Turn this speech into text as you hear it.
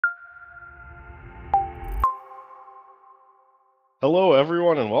Hello,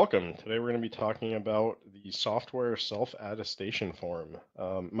 everyone, and welcome. Today we're going to be talking about the software self-attestation form.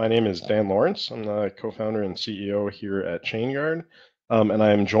 My name is Dan Lorenc. I'm the co-founder and CEO here at Chainguard, and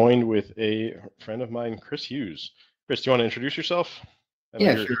I am joined with a friend of mine, Chris Hughes. Chris, do you want to introduce yourself? I know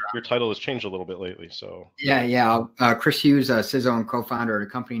Yeah, your sure. your title has changed a little bit lately, so Yeah. Chris Hughes, CISO and co-founder of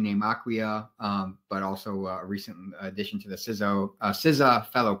a company named Acquia, but also a recent addition to the CISA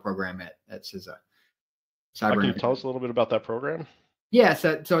Fellow program at CISA. Cyber can you tell Innovation. us a little bit about that program? Yeah,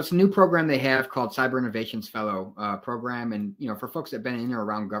 so it's a new program they have called Cyber Innovations Fellow program, and for folks that've been in or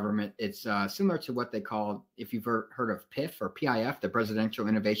around government, it's similar to what they call, if you've heard of PIF or PIF, the Presidential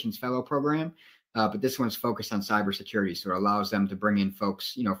Innovations Fellow program, but this one's focused on cybersecurity, so it allows them to bring in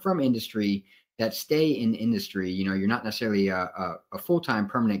folks from industry that stay in industry. You're not necessarily a full-time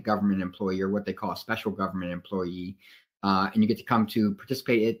permanent government employee or what they call a special government employee. And you get to come to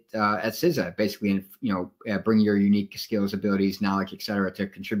participate at CISA, basically, and bring your unique skills, abilities, knowledge, et cetera, to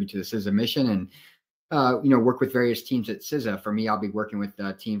contribute to the CISA mission, and work with various teams at CISA. For me, I'll be working with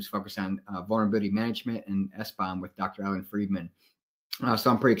teams focused on vulnerability management and SBOM with Dr. Alan Friedman. So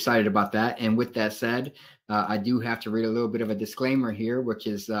I'm pretty excited about that. And with that said, I do have to read a little bit of a disclaimer here, which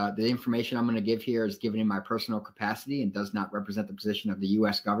is the information I'm going to give here is given in my personal capacity and does not represent the position of the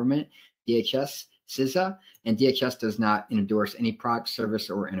U.S. government, DHS, CISA, and DHS does not endorse any product, service,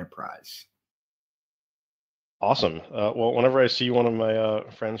 or enterprise. Awesome. Well, whenever I see one of my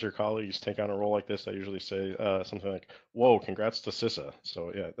friends or colleagues take on a role like this, I usually say something like, "Whoa, congrats to CISA."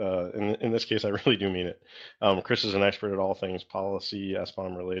 So yeah, in this case, I really do mean it. Chris is an expert at all things policy,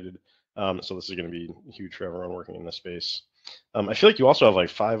 SBOM related. So this is going to be huge for everyone working in this space. I feel like you also have like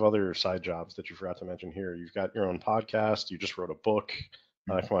 5 other side jobs that you forgot to mention here. You've got your own podcast. You just wrote a book.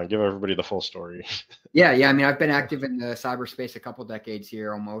 Come on, give everybody the full story. Yeah. I mean, I've been active in the cyberspace a couple decades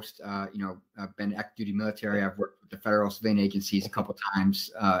here, almost. I've been active duty military. I've worked with the federal civilian agencies a couple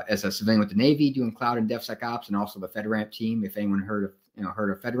times as a civilian with the Navy, doing cloud and DevSecOps, and also the FedRAMP team. If anyone heard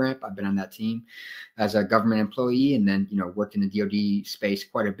of FedRAMP, I've been on that team as a government employee, and then worked in the DoD space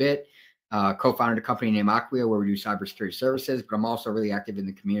quite a bit. Co-founded a company named Acquia where we do cybersecurity services, but I'm also really active in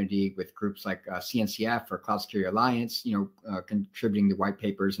the community with groups like CNCF or Cloud Security Alliance, contributing to white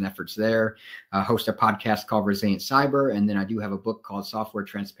papers and efforts there. Host a podcast called Resilient Cyber, and then I do have a book called Software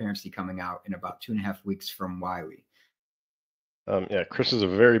Transparency coming out in about 2.5 weeks from Wiley. Yeah, Chris is a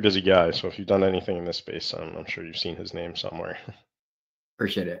very busy guy, so if you've done anything in this space, I'm sure you've seen his name somewhere.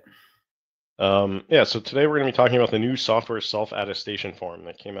 Appreciate it. Yeah, so today we're going to be talking about the new software self-attestation form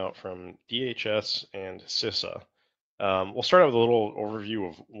that came out from DHS and CISA. We'll start out with a little overview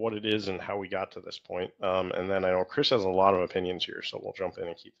of what it is and how we got to this point. And then I know Chris has a lot of opinions here, so we'll jump in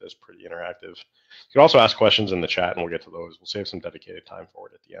and keep this pretty interactive. You can also ask questions in the chat, and we'll get to those. We'll save some dedicated time for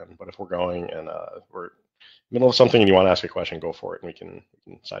it at the end. But if we're going and we're in the middle of something and you want to ask a question, go for it, and we can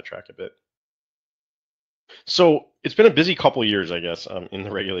sidetrack a bit. So it's been a busy couple of years, I guess, in the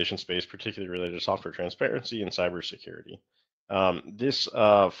regulation space, particularly related to software transparency and cybersecurity. This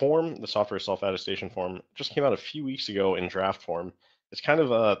form, the software self-attestation form, just came out a few weeks ago in draft form. It's kind of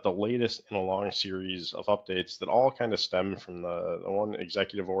the latest in a long series of updates that all kind of stem from the one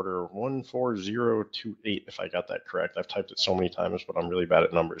executive order 14028, if I got that correct. I've typed it so many times, but I'm really bad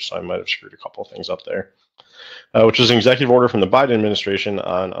at numbers, so I might have screwed a couple of things up there. Which was an executive order from the Biden administration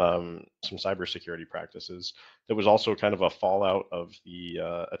on some cybersecurity practices. That was also kind of a fallout of the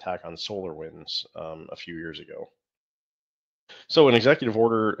attack on SolarWinds a few years ago. So an executive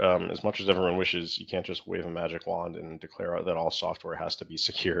order, as much as everyone wishes, you can't just wave a magic wand and declare that all software has to be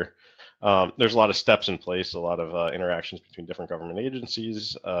secure. There's a lot of steps in place, a lot of interactions between different government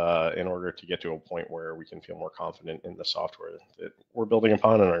agencies in order to get to a point where we can feel more confident in the software that we're building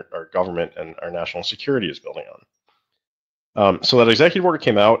upon and our government and our national security is building on. So that executive order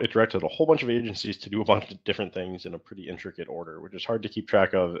came out, it directed a whole bunch of agencies to do a bunch of different things in a pretty intricate order, which is hard to keep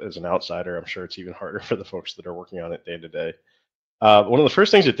track of as an outsider. I'm sure it's even harder for the folks that are working on it day to day. One of the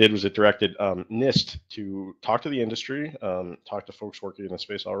first things it did was it directed NIST to talk to the industry, talk to folks working in the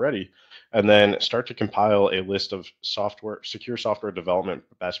space already, and then start to compile a list of secure software development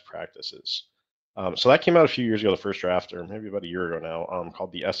best practices. So that came out a few years ago, the first draft, or maybe about a year ago now,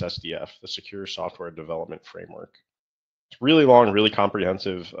 called the SSDF, the Secure Software Development Framework. It's really long, really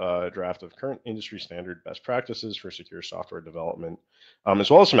comprehensive draft of current industry standard best practices for secure software development,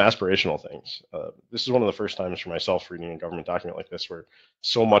 as well as some aspirational things. This is one of the first times for myself reading a government document like this where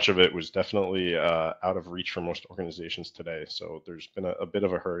so much of it was definitely out of reach for most organizations today. So there's been a bit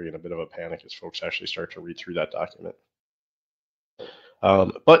of a hurry and a bit of a panic as folks actually start to read through that document.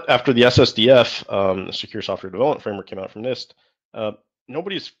 But after the SSDF, the Secure Software Development Framework came out from NIST,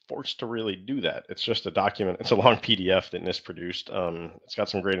 nobody's forced to really do that. It's just a document. It's a long PDF that NIST produced. It's got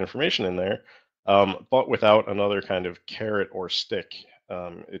some great information in there, but without another kind of carrot or stick.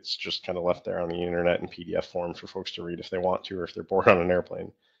 It's just kind of left there on the internet in PDF form for folks to read if they want to, or if they're bored on an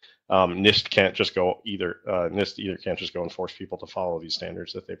airplane. NIST can't just go either. NIST either can't just go and force people to follow these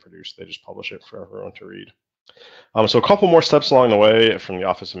standards that they produce. They just publish it for everyone to read. So a couple more steps along the way from the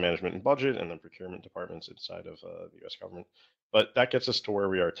Office of Management and Budget and the procurement departments inside of the U.S. government. But that gets us to where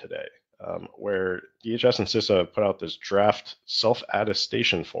we are today, where DHS and CISA put out this draft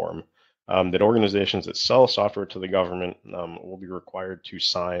self-attestation form that organizations that sell software to the government will be required to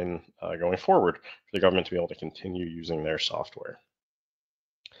sign going forward for the government to be able to continue using their software.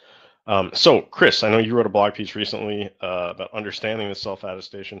 So, Chris, I know you wrote a blog piece recently about understanding the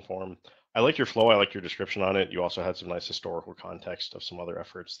self-attestation form. I like your flow. I like your description on it. You also had some nice historical context of some other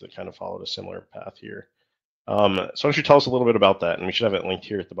efforts that kind of followed a similar path here. So why don't you tell us a little bit about that? And we should have it linked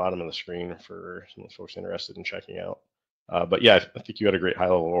here at the bottom of the screen for some folks interested in checking out. But yeah, I think you had a great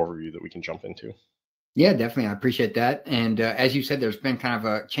high-level overview that we can jump into. Yeah, definitely. I appreciate that. And as you said, there's been kind of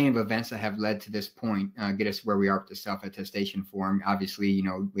a chain of events that have led to this point, get us where we are with the self-attestation form. Obviously,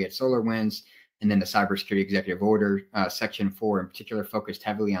 we had SolarWinds, and then the Cybersecurity Executive Order, Section 4 in particular, focused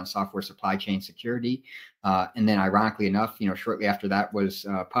heavily on software supply chain security. And then ironically enough, shortly after that was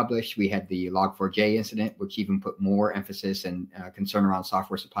published, we had the Log4j incident, which even put more emphasis and concern around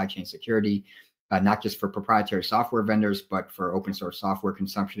software supply chain security. Not just for proprietary software vendors, but for open source software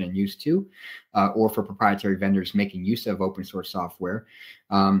consumption and use too, or for proprietary vendors making use of open source software.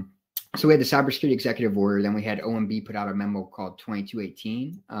 So we had the Cybersecurity Executive Order, then we had OMB put out a memo called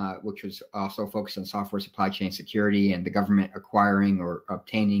 2218, which was also focused on software supply chain security and the government acquiring or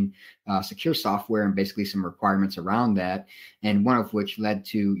obtaining secure software and basically some requirements around that. And one of which led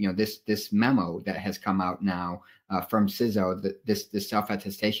to this memo that has come out now from CISO, this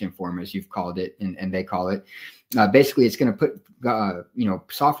self-attestation form, as you've called it, and they call it. Basically, it's going to put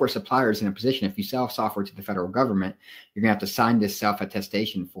software suppliers in a position. If you sell software to the federal government, you're going to have to sign this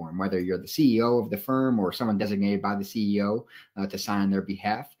self-attestation form, whether you're the CEO of the firm or someone designated by the CEO to sign on their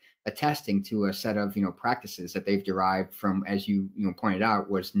behalf, attesting to a set of practices that they've derived from, as you pointed out,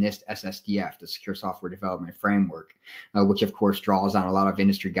 was NIST SSDF, the Secure Software Development Framework, which of course draws on a lot of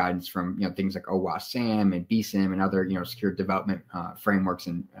industry guidance from things like OWASP-SAM and BSIM and other secure development frameworks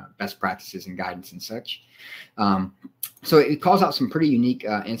and best practices and guidance and such. So it calls out some pretty unique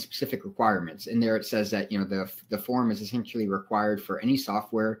and specific requirements. In there, it says that the form is essentially required for any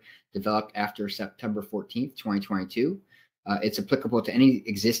software developed after September 14th, 2022. It's applicable to any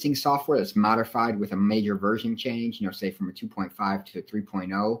existing software that's modified with a major version change, say from a 2.5 to a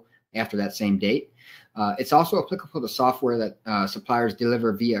 3.0 after that same date. It's also applicable to software that suppliers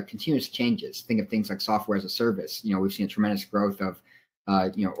deliver via continuous changes. Think of things like software as a service. We've seen a tremendous growth of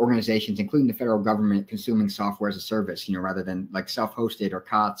organizations, including the federal government, consuming software as a service, rather than like self-hosted or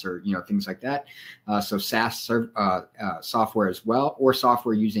COTS or, things like that. So SaaS software as well, or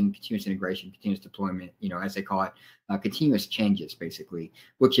software using continuous integration, continuous deployment, as they call it, continuous changes, basically,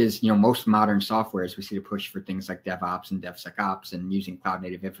 which is, most modern softwares we see a push for things like DevOps and DevSecOps and using cloud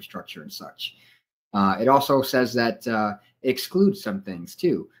native infrastructure and such. It also says that it excludes some things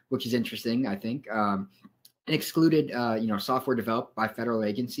too, which is interesting, I think. It excluded, software developed by federal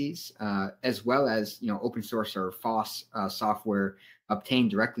agencies, as well as, open source or FOSS software obtained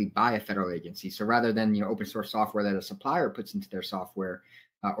directly by a federal agency. So rather than, open source software that a supplier puts into their software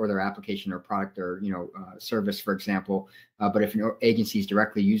or their application or product or, service, for example, but if an agency is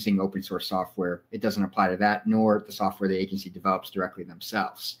directly using open source software, it doesn't apply to that, nor the software the agency develops directly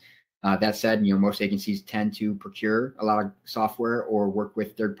themselves. That said, most agencies tend to procure a lot of software or work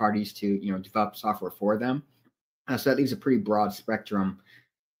with third parties to, develop software for them. So that leaves a pretty broad spectrum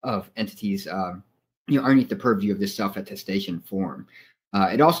of entities, underneath the purview of this self-attestation form.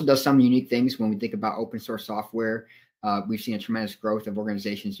 It also does some unique things when we think about open source software. We've seen a tremendous growth of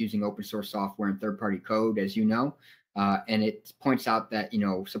organizations using open source software and third-party code, as you know. And it points out that,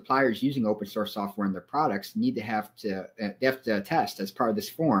 suppliers using open source software in their products they have to attest as part of this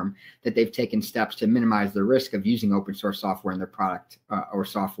form that they've taken steps to minimize the risk of using open source software in their product or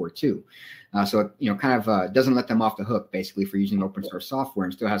software too. So it, kind of doesn't let them off the hook basically for using open source software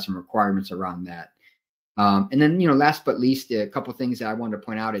and still has some requirements around that. And then, last but least, a couple of things that I wanted to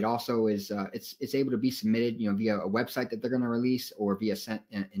point out. It also is it's able to be submitted, via a website that they're going to release or via sent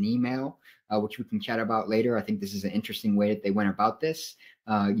an email, which we can chat about later. I think this is an interesting way that they went about this,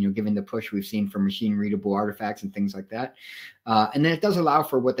 given the push we've seen for machine readable artifacts and things like that. And then it does allow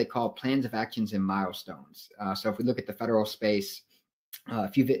for what they call plans of actions and milestones. So if we look at the federal space,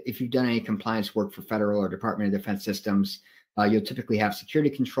 if you've done any compliance work for federal or Department of Defense systems, You'll typically have security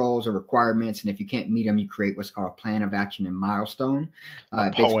controls or requirements, and if you can't meet them, you create what's called a plan of action and milestone. A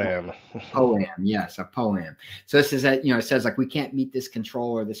poem. Poem, yes, a poem. So this is that, it says like, we can't meet this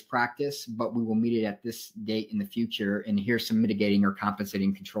control or this practice, but we will meet it at this date in the future. And here's some mitigating or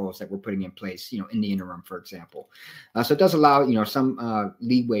compensating controls that we're putting in place, in the interim, for example. So it does allow, some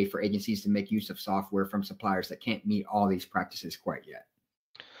leeway for agencies to make use of software from suppliers that can't meet all these practices quite yet.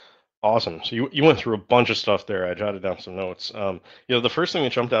 Awesome. So you went through a bunch of stuff there. I jotted down some notes. The first thing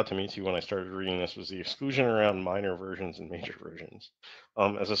that jumped out to me too when I started reading this was the exclusion around minor versions and major versions.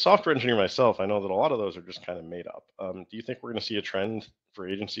 As a software engineer myself, I know that a lot of those are just kind of made up. Do you think we're going to see a trend for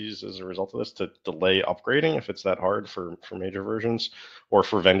agencies as a result of this to delay upgrading if it's that hard for major versions, or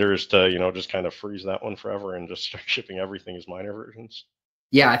for vendors to just kind of freeze that one forever and just start shipping everything as minor versions?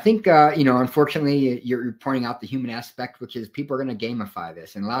 Yeah, I think, unfortunately, you're pointing out the human aspect, which is people are going to gamify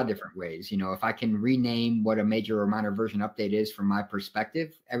this in a lot of different ways. If I can rename what a major or minor version update is from my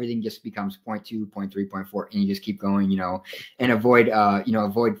perspective, everything just becomes 0.2, 0.3, 0.4, and you just keep going, and avoid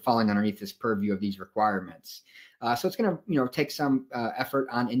falling underneath this purview of these requirements. So it's going to, take some effort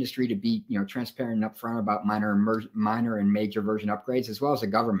on industry to be, transparent and upfront about minor and major version upgrades, as well as the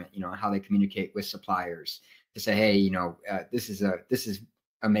government, how they communicate with suppliers to say, hey, this is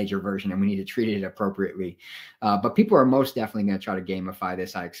a major version and we need to treat it appropriately. But people are most definitely going to try to gamify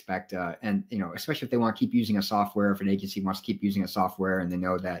this, I expect. And, especially if they want to keep using a software, if an agency wants to keep using a software and they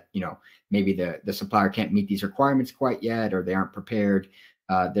know that, maybe the supplier can't meet these requirements quite yet, or they aren't prepared,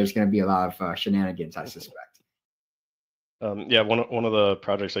 there's going to be a lot of shenanigans, I suspect. One of the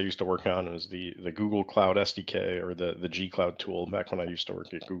projects I used to work on was the Google Cloud SDK, or the G Cloud tool, back when I used to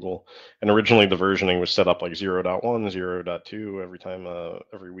work at Google. And originally the versioning was set up like 0.1, 0.2 every time,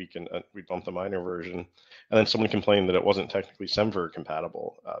 every week, and we'd bump the minor version. And then someone complained that it wasn't technically SemVer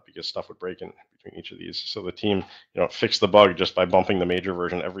compatible because stuff would break in between each of these. So the team, fixed the bug just by bumping the major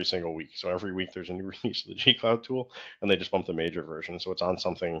version every single week. So every week there's a new release of the G Cloud tool, and they just bump the major version. So it's on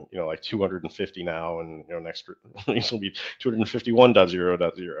something, like 250 now, and next release will be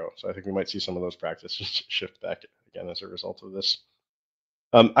 251.0.0. So I think we might see some of those practices shift back again as a result of this.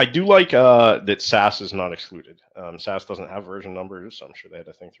 I do like that SaaS is not excluded. SaaS doesn't have version numbers, so I'm sure they had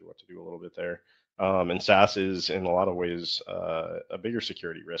to think through what to do a little bit there. And SaaS is, in a lot of ways, a bigger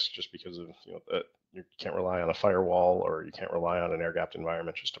security risk, just because of that you can't rely on a firewall, or you can't rely on an air-gapped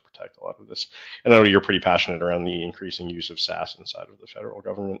environment just to protect a lot of this. And I know you're pretty passionate around the increasing use of SaaS inside of the federal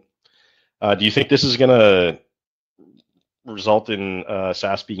government. Do you think this is going to result in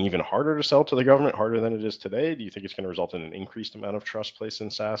SaaS being even harder to sell to the government, harder than it is today? Do you think it's going to result in an increased amount of trust placed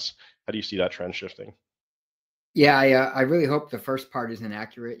in SaaS? How do you see that trend shifting? Yeah, I really hope the first part is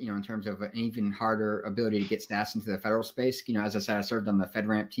inaccurate, in terms of an even harder ability to get SaaS into the federal space. As I said, I served on the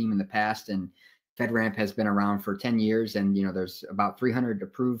FedRAMP team in the past, and FedRAMP has been around for 10 years, and there's about 300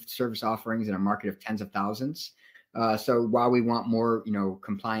 approved service offerings in a market of tens of thousands. So while we want more,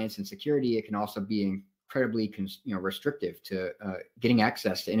 compliance and security, it can also be incredibly restrictive to getting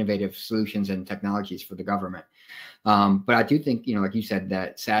access to innovative solutions and technologies for the government. But I do think, like you said,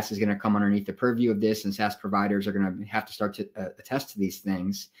 that SaaS is going to come underneath the purview of this, and SaaS providers are going to have to start to attest to these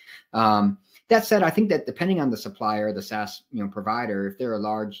things. That said, I think that depending on the supplier, the SaaS provider, if they're a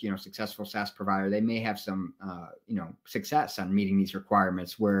large successful SaaS provider, they may have some success on meeting these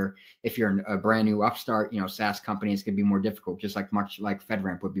requirements. Where if you're a brand new upstart SaaS company, it's going to be more difficult, just much like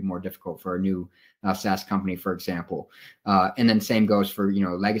FedRAMP would be more difficult for a new SaaS company, for example. And then same goes for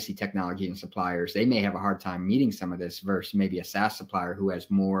legacy technology and suppliers. They may have a hard time meeting some of this versus maybe a SaaS supplier who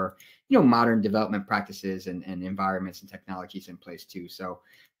has more modern development practices and environments and technologies in place too. So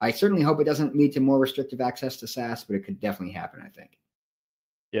I certainly hope it doesn't lead to more restrictive access to SaaS, but it could definitely happen, I think.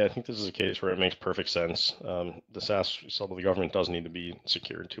 Yeah, I think this is a case where it makes perfect sense. The SaaS sell to the government does need to be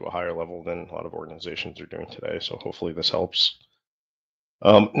secured to a higher level than a lot of organizations are doing today. So hopefully this helps.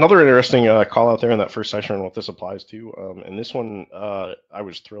 Another interesting call out there in that first section on what this applies to, and this one I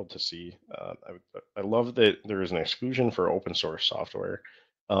was thrilled to see. I love that there is an exclusion for open source software.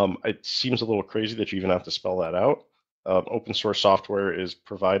 It seems a little crazy that you even have to spell that out. Open source software is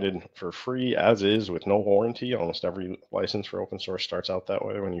provided for free as is, with no warranty. Almost every license for open source starts out that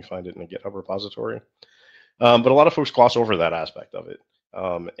way when you find it in a GitHub repository. But a lot of folks gloss over that aspect of it,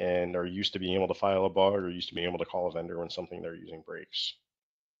 and are used to being able to file a bug, or used to being able to call a vendor when something they're using breaks.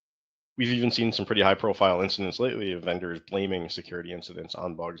 We've even seen some pretty high profile incidents lately of vendors blaming security incidents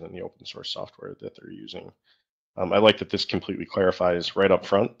on bugs in the open source software that they're using. I like that this completely clarifies right up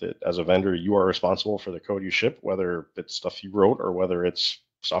front that as a vendor, you are responsible for the code you ship, whether it's stuff you wrote or whether it's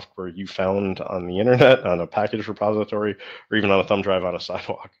software you found on the internet, on a package repository, or even on a thumb drive on a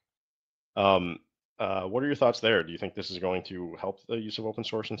sidewalk. What are your thoughts there? Do you think this is going to help the use of open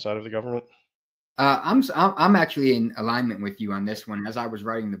source inside of the government? I'm actually in alignment with you on this one. As I was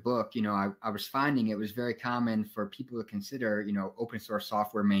writing the book, I was finding it was very common for people to consider, open source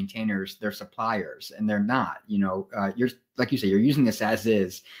software maintainers their suppliers, and they're not. You're like you say, you're using this as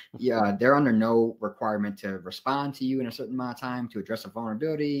is. Yeah, they're under no requirement to respond to you in a certain amount of time, to address a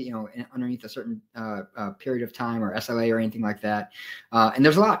vulnerability, underneath a certain period of time or SLA or anything like that. And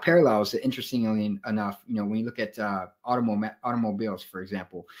there's a lot of parallels. Interestingly enough, when you look at automobiles, for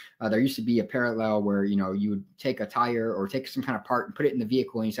example, there used to be a parallel where you would take a tire or take some kind of part and put it in the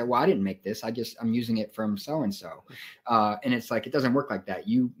vehicle, and you say, "Well, I didn't make this. I'm using it from so and so," and it's like it doesn't work like that.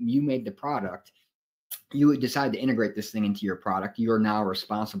 You made the product. You decide to integrate this thing into your product. You are now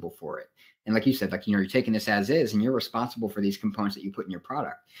responsible for it. And like you said, you're taking this as is, and you're responsible for these components that you put in your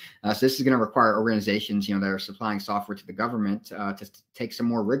product. So this is going to require organizations, that are supplying software to the government to take some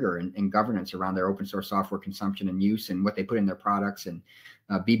more rigor and governance around their open source software consumption and use and what they put in their products, and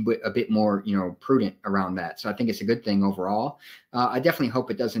be a bit more, prudent around that. So I think it's a good thing overall. I definitely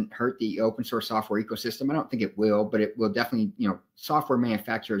hope it doesn't hurt the open source software ecosystem. I don't think it will, but it will definitely, software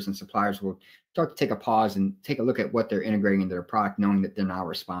manufacturers and suppliers will start to take a pause and take a look at what they're integrating into their product, knowing that they're now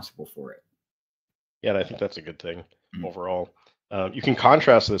responsible for it. Yeah, and I think that's a good thing overall. You can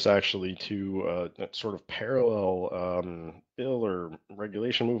contrast this actually to that sort of parallel bill or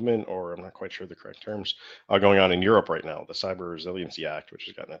regulation movement, or I'm not quite sure the correct terms, going on in Europe right now, the Cyber Resiliency Act, which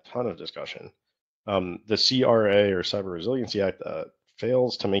has gotten a ton of discussion. The CRA or Cyber Resiliency Act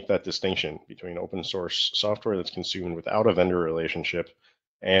fails to make that distinction between open source software that's consumed without a vendor relationship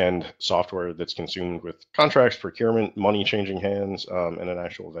and software that's consumed with contracts, procurement, money changing hands, and an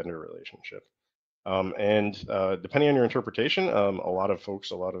actual vendor relationship. And depending on your interpretation, a lot of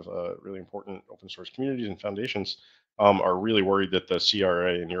folks, a lot of really important open source communities and foundations are really worried that the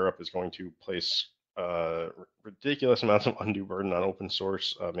CRA in Europe is going to place ridiculous amounts of undue burden on open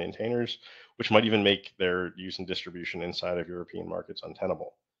source maintainers, which might even make their use and distribution inside of European markets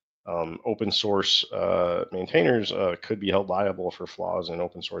untenable. Open source maintainers could be held liable for flaws in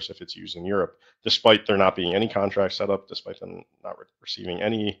open source if it's used in Europe, despite there not being any contract set up, despite them not receiving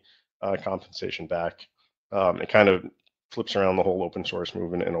any compensation back. It kind of flips around the whole open source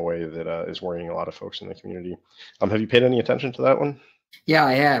movement in a way that is worrying a lot of folks in the community. Have you paid any attention to that one? Yeah,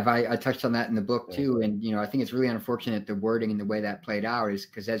 I have. I touched on that in the book too, and I think it's really unfortunate the wording and the way that played out is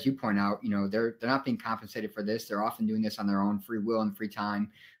because, as you point out, they're not being compensated for this. They're often doing this on their own free will and free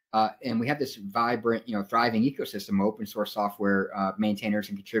time. And we have this vibrant, thriving ecosystem of open source software maintainers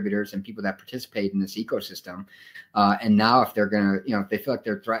and contributors and people that participate in this ecosystem. And now if they're going to, if they feel like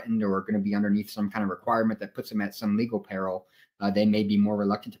they're threatened or going to be underneath some kind of requirement that puts them at some legal peril, they may be more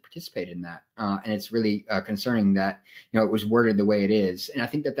reluctant to participate in that. And it's really concerning that, it was worded the way it is. And I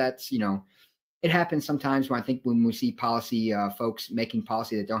think that that's, it happens sometimes when we see policy folks making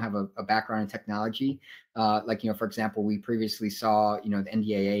policy that don't have a background in technology. For example, we previously saw, the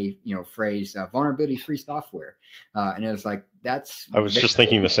NDAA, phrase vulnerability-free software. And it was like, I was just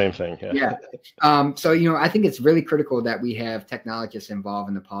thinking the same thing. Yeah. So, I think it's really critical that we have technologists involved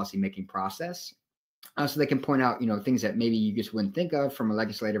in the policy-making process. So they can point out, things that maybe you just wouldn't think of from a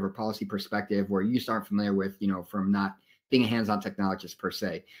legislative or policy perspective, where you just aren't familiar with, from not being a hands-on technologist per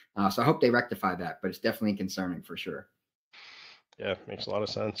se. So I hope they rectify that, but it's definitely concerning for sure. Yeah, makes a lot of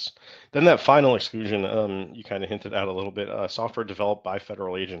sense. Then that final exclusion, you kind of hinted at a little bit. Software developed by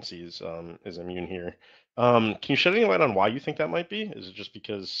federal agencies is immune here. Can you shed any light on why you think that might be? Is it just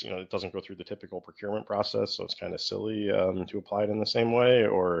because it doesn't go through the typical procurement process, so it's kind of silly to apply it in the same way,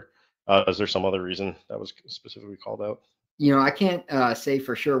 or is there some other reason that was specifically called out? I can't say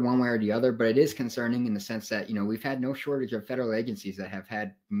for sure one way or the other, but it is concerning in the sense that, we've had no shortage of federal agencies that have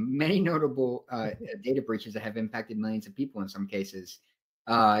had many notable data breaches that have impacted millions of people in some cases.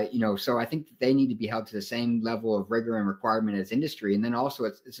 So I think that they need to be held to the same level of rigor and requirement as industry. And then also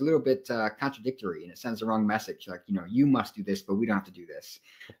it's a little bit contradictory, and it sends the wrong message. Like, you must do this, but we don't have to do this.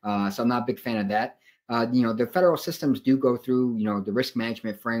 So I'm not a big fan of that. The federal systems do go through, the risk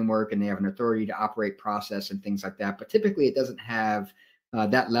management framework, and they have an authority to operate process and things like that. But typically it doesn't have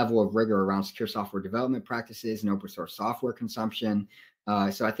that level of rigor around secure software development practices and open source software consumption.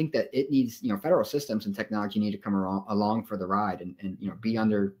 So I think that it needs, federal systems and technology need to come along for the ride and be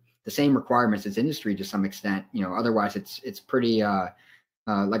under the same requirements as industry to some extent. Otherwise it's pretty,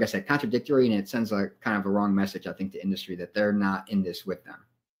 like I said, contradictory, and it sends a kind of a wrong message, I think, to industry that they're not in this with them.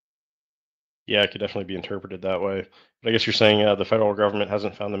 Yeah, it could definitely be interpreted that way. But I guess you're saying the federal government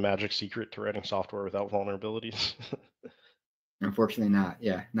hasn't found the magic secret to writing software without vulnerabilities. Unfortunately not.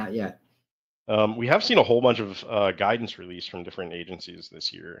 Yeah, not yet. We have seen a whole bunch of guidance released from different agencies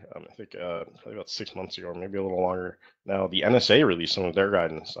this year. I think probably about 6 months ago, or maybe a little longer now, the NSA released some of their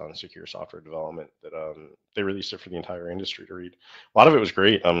guidance on secure software development that they released it for the entire industry to read. A lot of it was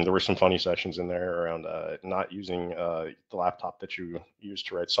great. There were some funny sections in there around not using the laptop that you use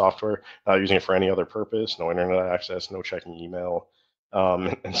to write software, not using it for any other purpose, no internet access, no checking email.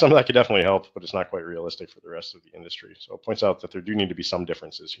 And some of that could definitely help, but it's not quite realistic for the rest of the industry. So it points out that there do need to be some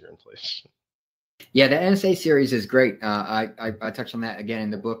differences here in place. Yeah, the NSA series is great. I touched on that again in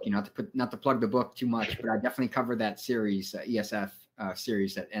the book. Not to plug the book too much, but I definitely cover that series, ESF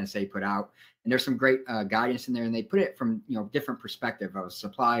series that NSA put out. And there's some great guidance in there, and they put it from different perspective of a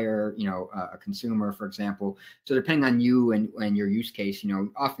supplier, a consumer, for example. So depending on you and your use case,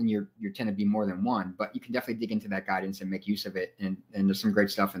 often you tend to be more than one, but you can definitely dig into that guidance and make use of it. And there's some great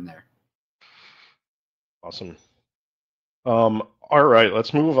stuff in there. Awesome. All right,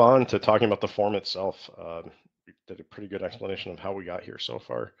 let's move on to talking about the form itself. We did a pretty good explanation of how we got here so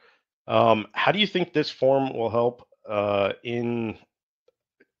far. How do you think this form will help in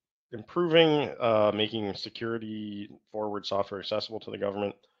improving, making security forward software accessible to the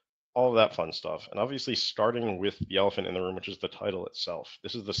government, all of that fun stuff? And obviously, starting with the elephant in the room, which is the title itself.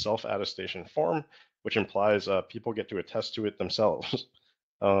 This is the self-attestation form, which implies people get to attest to it themselves.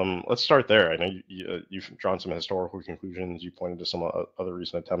 Let's start there. I know you've drawn some historical conclusions. You pointed to some other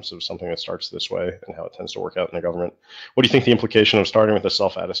recent attempts of something that starts this way and how it tends to work out in the government. What do you think the implication of starting with a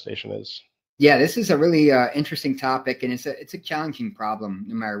self-attestation is? Yeah, this is a really interesting topic, and it's a challenging problem,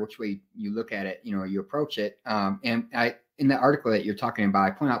 no matter which way you look at it. You approach it. And in the article that you're talking about,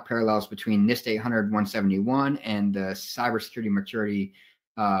 I point out parallels between NIST 800-171 and the cybersecurity maturity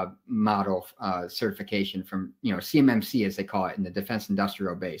model certification from CMMC, as they call it, in the Defense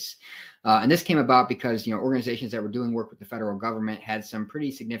Industrial Base. And this came about because organizations that were doing work with the federal government had some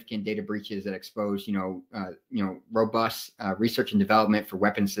pretty significant data breaches that exposed robust research and development for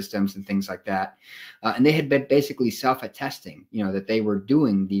weapon systems and things like that. And they had been basically self-attesting that they were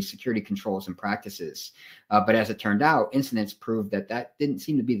doing these security controls and practices. But as it turned out, incidents proved that didn't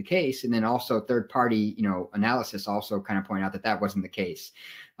seem to be the case. And then also third-party analysis also kind of pointed out that wasn't the case.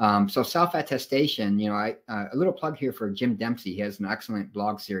 So self-attestation, a little plug here for Jim Dempsey. He has an excellent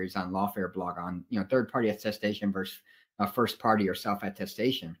blog series on Lawfare blog on, third-party attestation versus first-party or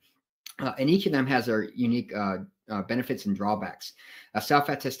self-attestation. And each of them has their unique benefits and drawbacks.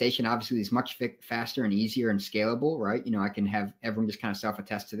 Self-attestation obviously is much faster and easier and scalable, right? I can have everyone just kind of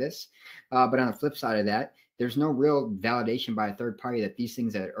self-attest to this. But on the flip side of that, there's no real validation by a third party that these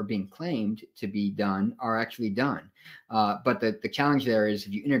things that are being claimed to be done are actually done. But the challenge there is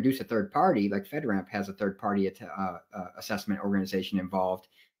if you introduce a third party, like FedRAMP has a third party assessment organization involved.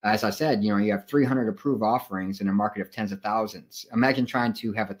 As I said, you have 300 approved offerings in a market of tens of thousands. Imagine trying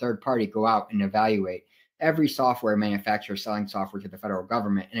to have a third party go out and evaluate every software manufacturer selling software to the federal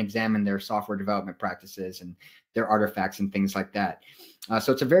government and examine their software development practices and their artifacts and things like that.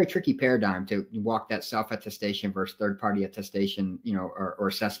 So it's a very tricky paradigm to walk that self-attestation versus third-party attestation, or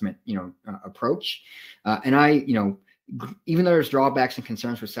assessment, approach. And I, even though there's drawbacks and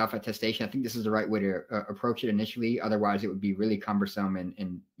concerns with self-attestation, I think this is the right way to approach it initially. Otherwise, it would be really cumbersome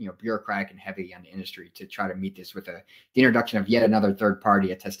and bureaucratic and heavy on the industry to try to meet this with the introduction of yet another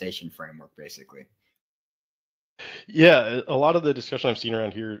third-party attestation framework, basically. Yeah, a lot of the discussion I've seen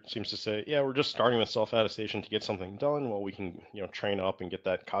around here seems to say, yeah, we're just starting with self-attestation to get something done. Well, we can, train up and get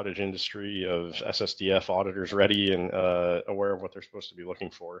that cottage industry of SSDF auditors ready and aware of what they're supposed to be looking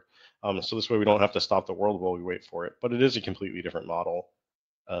for. So this way we don't have to stop the world while we wait for it. But it is a completely different model.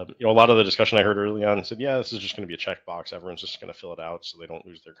 A lot of the discussion I heard early on said, yeah, this is just going to be a checkbox. Everyone's just going to fill it out so they don't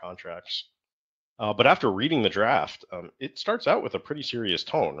lose their contracts. But after reading the draft, it starts out with a pretty serious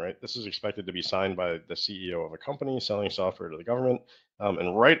tone, right? This is expected to be signed by the CEO of a company selling software to the government.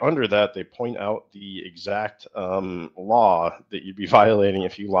 And right under that, they point out the exact law that you'd be violating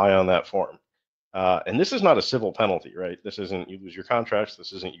if you lie on that form. And this is not a civil penalty, right? This isn't you lose your contracts.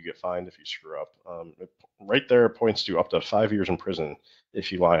 This isn't you get fined if you screw up. Right there points to up to 5 years in prison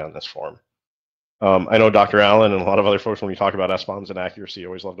if you lie on this form. I know Dr. Allen and a lot of other folks, when we talk about SBOMs and accuracy,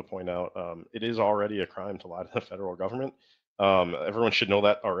 always love to point out it is already a crime to lie to the federal government. Everyone should know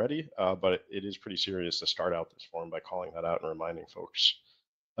that already, but it is pretty serious to start out this form by calling that out and reminding folks.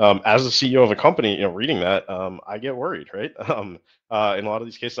 As the CEO of a company, reading that, I get worried, right? In a lot of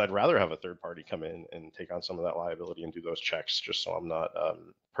these cases, I'd rather have a third party come in and take on some of that liability and do those checks, just so I'm not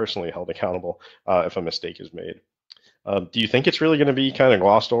personally held accountable if a mistake is made. Do you think it's really going to be kind of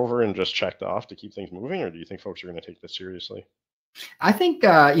glossed over and just checked off to keep things moving, or do you think folks are going to take this seriously? I think,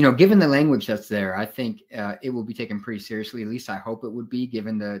 given the language that's there, I think it will be taken pretty seriously. At least I hope it would be,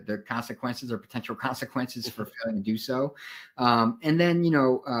 given the consequences or potential consequences for failing to do so. And then,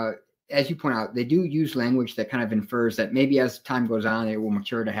 as you point out, they do use language that kind of infers that maybe as time goes on, it will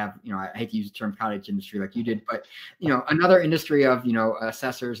mature to have, I hate to use the term cottage industry like you did, but, another industry of,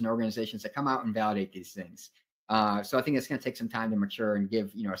 assessors and organizations that come out and validate these things. So I think it's going to take some time to mature and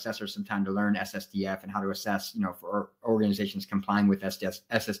give, assessors some time to learn SSDF and how to assess, for organizations complying with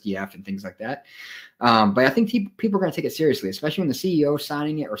SSDF and things like that. But I think people are going to take it seriously, especially when the CEO is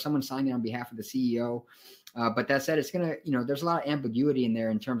signing it or someone signing it on behalf of the CEO. But that said, it's going to, there's a lot of ambiguity in there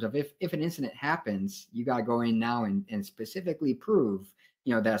in terms of if an incident happens, you got to go in now and specifically prove,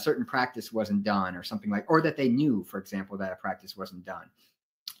 that a certain practice wasn't done or something like, or that they knew, for example, that a practice wasn't done.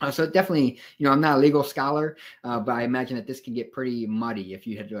 So definitely, I'm not a legal scholar, but I imagine that this can get pretty muddy if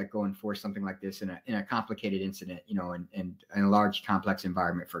you had to go enforce something like this in a complicated incident, and in a large complex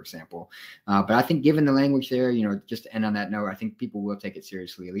environment, for example. But I think given the language there, just to end on that note, I think people will take it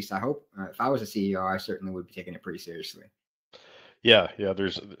seriously. At least I hope. If I was a CEO, I certainly would be taking it pretty seriously. Yeah.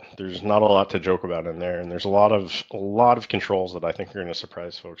 There's not a lot to joke about in there, and there's a lot of controls that I think are going to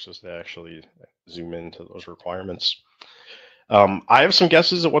surprise folks as they actually zoom into those requirements. I have some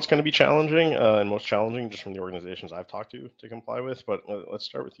guesses at what's going to be challenging and most challenging just from the organizations I've talked to comply with. But let's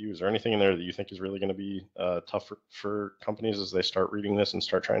start with you. Is there anything in there that you think is really going to be tough for companies as they start reading this and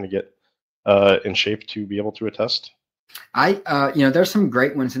start trying to get in shape to be able to attest? There's some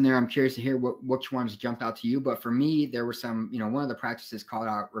great ones in there. I'm curious to hear which ones jumped out to you. But for me, there were some, one of the practices called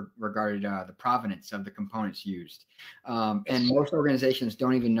out regarded the provenance of the components used. And most organizations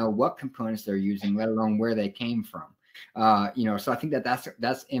don't even know what components they're using, let alone where they came from. So I think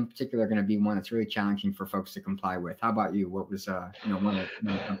that's in particular going to be one that's really challenging for folks to comply with. How about you? What was, one that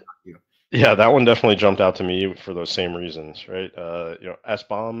jumped out to you? Yeah, that one definitely jumped out to me for those same reasons, right?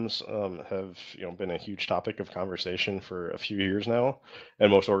 S-bombs have been a huge topic of conversation for a few years now,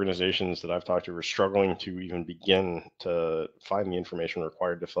 and most organizations that I've talked to are struggling to even begin to find the information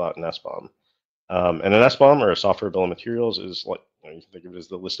required to fill out an S-bomb. And an S-bomb or a software bill of materials is like, you can think of it as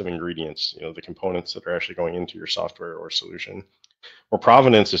the list of ingredients, the components that are actually going into your software or solution. Well,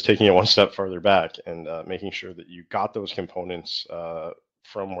 provenance is taking it one step farther back and making sure that you got those components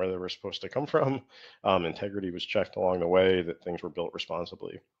from where they were supposed to come from. Integrity was checked along the way, that things were built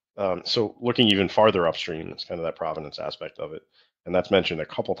responsibly. So looking even farther upstream is kind of that provenance aspect of it. And that's mentioned a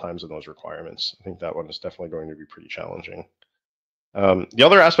couple times in those requirements. I think that one is definitely going to be pretty challenging. The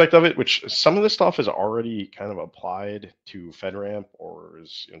other aspect of it, which some of this stuff is already kind of applied to FedRAMP, or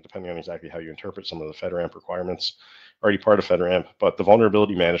is, depending on exactly how you interpret some of the FedRAMP requirements, already part of FedRAMP, but the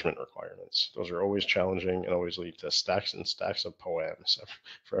vulnerability management requirements, those are always challenging and always lead to stacks and stacks of poems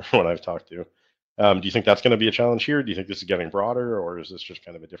for everyone I've talked to. Do you think that's going to be a challenge here? Do you think this is getting broader, or is this just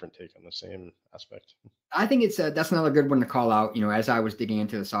kind of a different take on the same aspect? I think that's another good one to call out. As I was digging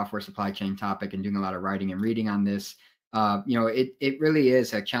into the software supply chain topic and doing a lot of writing and reading on this, it really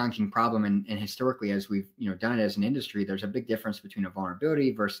is a challenging problem. And historically, as we've, done it as an industry, there's a big difference between a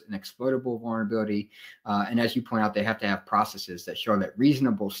vulnerability versus an exploitable vulnerability. And as you point out, they have to have processes that show that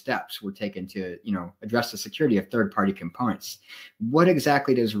reasonable steps were taken to, address the security of third-party components. What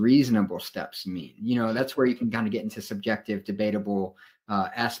exactly does reasonable steps mean? That's where you can kind of get into subjective, debatable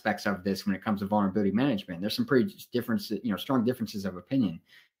aspects of this when it comes to vulnerability management. There's some pretty strong differences of opinion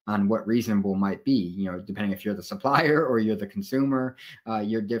on what reasonable might be, depending if you're the supplier or you're the consumer,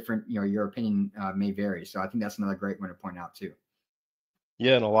 you're different, your opinion may vary. So I think that's another great one to point out too.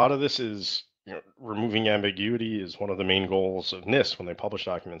 Yeah, and a lot of this is, removing ambiguity is one of the main goals of NIST when they publish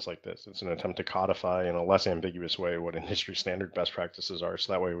documents like this. It's an attempt to codify in a less ambiguous way what industry standard best practices are,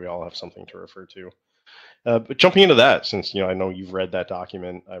 so that way we all have something to refer to. But jumping into that, since I know you've read that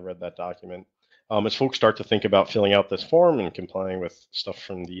document, I read that document. As folks start to think about filling out this form and complying with stuff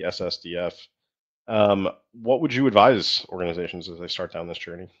from the SSDF, what would you advise organizations as they start down this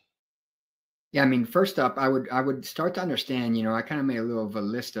journey? Yeah, I mean, first up, I would start to understand, I kind of made a little of a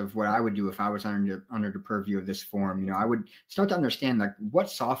list of what I would do if I was under the purview of this form. I would start to understand like what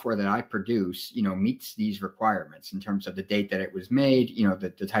software that I produce, meets these requirements in terms of the date that it was made,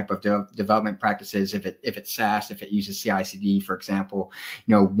 the type of development practices, if it's SaaS, if it uses CI/CD, for example,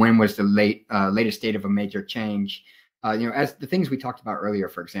 when was the latest date of a major change. As the things we talked about earlier,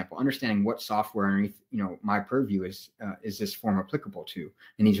 for example, understanding what software underneath, my purview is this form applicable to,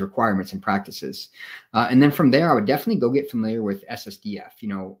 and these requirements and practices. And then from there, I would definitely go get familiar with SSDF.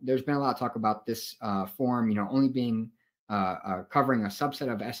 There's been a lot of talk about this form, only being covering a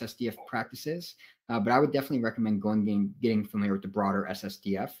subset of SSDF practices. But I would definitely recommend getting familiar with the broader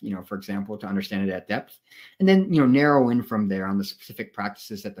SSDF, for example, to understand it at depth, and then, narrow in from there on the specific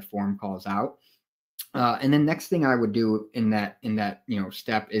practices that the form calls out. And then next thing I would do in that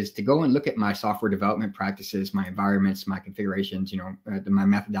step is to go and look at my software development practices, my environments, my configurations, my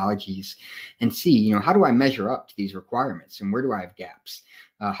methodologies, and see, how do I measure up to these requirements, and where do I have gaps?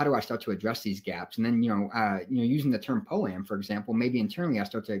 How do I start to address these gaps? And then, using the term POAM, for example, maybe internally I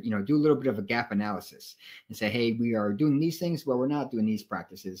start to, do a little bit of a gap analysis and say, hey, we are doing these things, but we're not doing these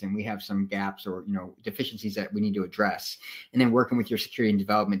practices, and we have some gaps or, deficiencies that we need to address. And then working with your security and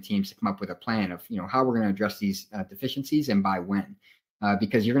development teams to come up with a plan of, how we're going to address these deficiencies and by when.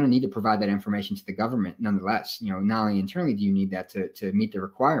 Because you're going to need to provide that information to the government nonetheless. Not only internally do you need that to meet the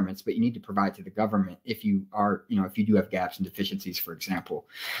requirements, but you need to provide to the government if you are, if you do have gaps and deficiencies, for example.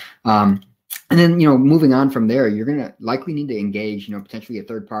 And then, moving on from there, you're going to likely need to engage, potentially a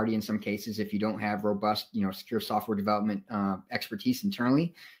third party in some cases if you don't have robust, secure software development expertise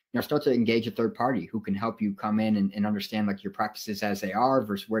internally. Start to engage a third party who can help you come in and understand like your practices as they are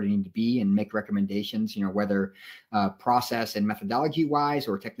versus where they need to be, and make recommendations, whether process and methodology wise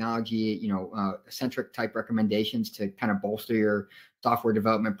or technology, centric type recommendations to kind of bolster your software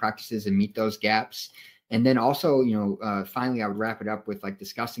development practices and meet those gaps. And then also, finally, I would wrap it up with like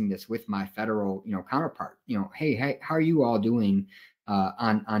discussing this with my federal, counterpart. Hey, how are you all doing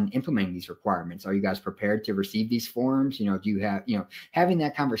on implementing these requirements? Are you guys prepared to receive these forms? Do you have, having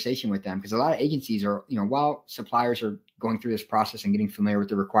that conversation with them? Because a lot of agencies are, while suppliers are going through this process and getting familiar with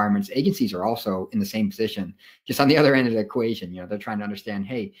the requirements, agencies are also in the same position, just on the other end of the equation. They're trying to understand,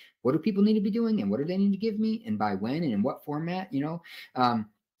 hey, what do people need to be doing, and what do they need to give me, and by when, and in what format,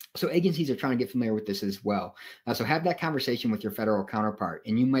 So agencies are trying to get familiar with this as well. So have that conversation with your federal counterpart,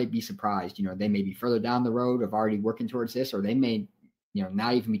 and you might be surprised. They may be further down the road of already working towards this, or they may,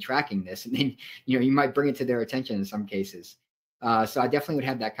 not even be tracking this, and then, you might bring it to their attention in some cases. So I definitely would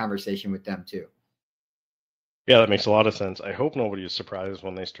have that conversation with them too. Yeah, that makes a lot of sense. I hope nobody is surprised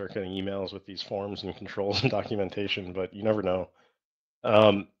when they start getting emails with these forms and controls and documentation, but you never know.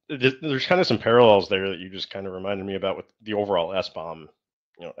 There's kind of some parallels there that you just kind of reminded me about with the overall SBOM,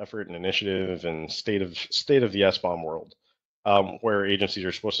 effort and initiative and state of the SBOM world, where agencies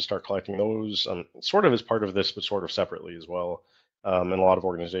are supposed to start collecting those, sort of as part of this, but sort of separately as well. And a lot of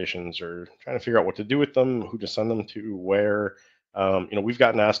organizations are trying to figure out what to do with them, who to send them to, where. We've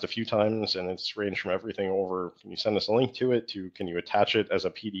gotten asked a few times, and it's ranged from everything over, can you send us a link to it, to can you attach it as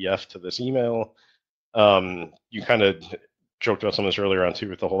a PDF to this email? You kind of joked about some of this earlier on too,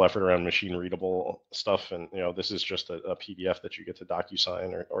 with the whole effort around machine readable stuff. And, this is just a PDF that you get to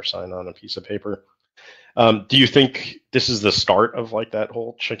DocuSign or sign on a piece of paper. Do you think this is the start of like that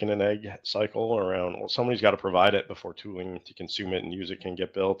whole chicken and egg cycle around, well, somebody's got to provide it before tooling to consume it and use it can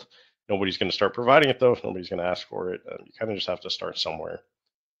get built? Nobody's going to start providing it though if nobody's going to ask for it. You kind of just have to start somewhere.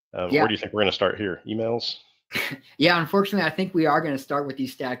 Yeah. Where do you think we're going to start here? Emails? Yeah, unfortunately, I think we are going to start with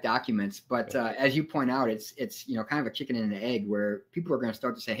these static documents. But as you point out, it's kind of a chicken and an egg, where people are going to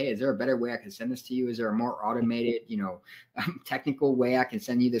start to say, hey, is there a better way I can send this to you? Is there a more automated, technical way I can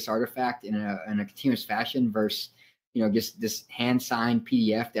send you this artifact in a continuous fashion versus, just this hand-signed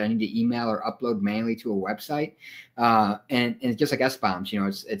PDF that I need to email or upload manually to a website? And it's just like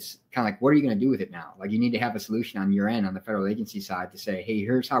SBOMs, it's kind of like, what are you going to do with it now? Like, you need to have a solution on your end, on the federal agency side, to say, hey,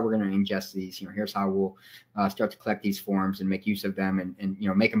 here's how we're going to ingest these. Here's how we'll start to collect these forms and make use of them, and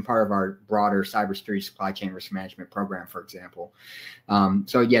make them part of our broader cybersecurity supply chain risk management program, for example.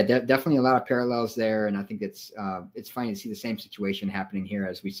 So yeah, definitely a lot of parallels there, and I think it's funny to see the same situation happening here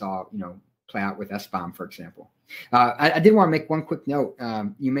as we saw, play out with SBOM, for example. I did want to make one quick note.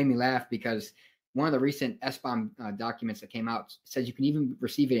 You made me laugh because one of the recent SBOM documents that came out says you can even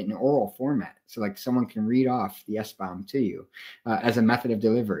receive it in oral format. So like someone can read off the SBOM to you as a method of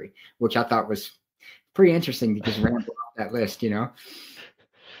delivery, which I thought was pretty interesting to just ramble off that list,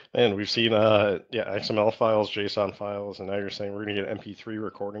 And we've seen XML files, JSON files, and now you're saying we're going to get MP3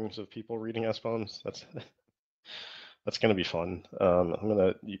 recordings of people reading SBOMs. That's going to be fun.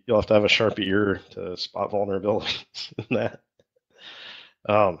 You'll have to have a sharp ear to spot vulnerabilities in that.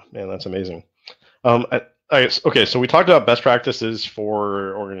 Oh man, that's amazing. Okay, so we talked about best practices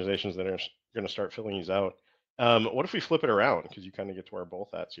for organizations that are going to start filling these out. What if we flip it around? Because you kind of get to wear both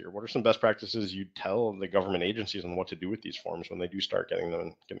hats here. What are some best practices you tell the government agencies on what to do with these forms when they do start getting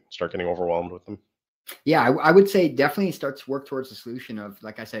them and start getting overwhelmed with them? Yeah, I would say definitely start to work towards the solution of,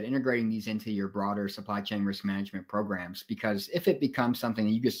 like I said, integrating these into your broader supply chain risk management programs. Because if it becomes something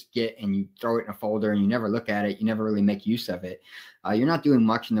that you just get and you throw it in a folder and you never look at it, you never really make use of it, you're not doing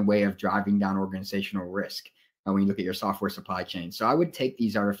much in the way of driving down organizational risk. when you look at your software supply chain. So I would take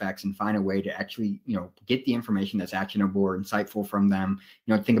these artifacts and find a way to actually, get the information that's actionable or insightful from them.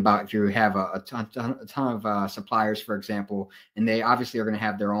 Think about if you have a ton of suppliers, for example, and they obviously are going to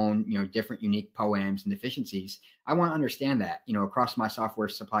have their own, different unique POAMs and deficiencies. I want to understand that, across my software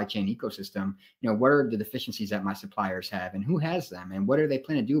supply chain ecosystem, what are the deficiencies that my suppliers have and who has them and what are they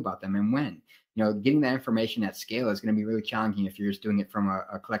planning to do about them and when? Getting that information at scale is going to be really challenging if you're just doing it from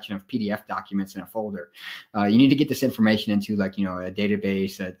a collection of PDF documents in a folder. You need to get this information into a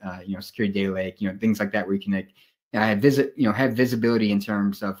database, a security data lake, things like that, where you can have visibility in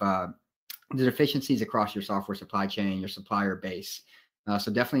terms of the deficiencies across your software supply chain, your supplier base. So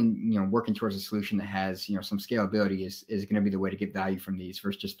definitely, working towards a solution that has, some scalability is going to be the way to get value from these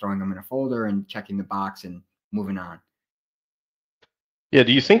versus just throwing them in a folder and checking the box and moving on. Yeah,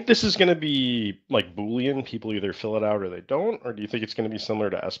 do you think this is going to be like Boolean? People either fill it out or they don't, or do you think it's going to be similar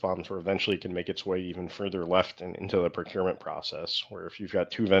to SBOMs, where eventually it can make its way even further left and into the procurement process, where if you've got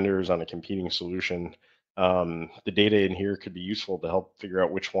two vendors on a competing solution, the data in here could be useful to help figure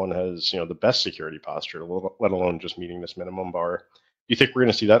out which one has, the best security posture, let alone just meeting this minimum bar. Do you think we're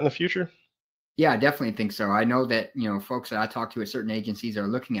going to see that in the future? Yeah, I definitely think so. I know that, folks that I talk to at certain agencies are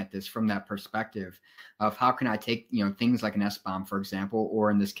looking at this from that perspective of how can I take, things like an SBOM, for example, or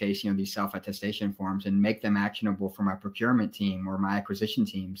in this case, these self-attestation forms and make them actionable for my procurement team or my acquisition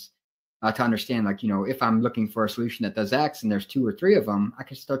teams. To understand, if I'm looking for a solution that does X and there's two or three of them, I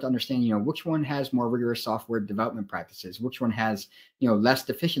can start to understand, which one has more rigorous software development practices, which one has, less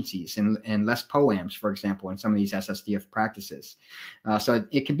deficiencies and less POAMs, for example, in some of these SSDF practices. So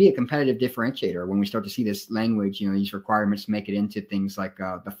it can be a competitive differentiator when we start to see this language, these requirements make it into things like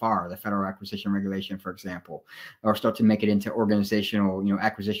the FAR, the Federal Acquisition Regulation, for example, or start to make it into organizational,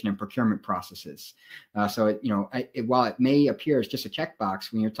 acquisition and procurement processes. So, while it may appear as just a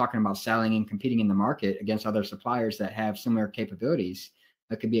checkbox, when you're talking about selling and competing in the market against other suppliers that have similar capabilities,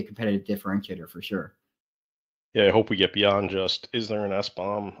 that could be a competitive differentiator for sure. Yeah, I hope we get beyond just, is there an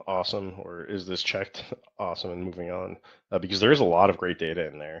SBOM? Awesome. Or is this checked? Awesome. And moving on. Because there is a lot of great data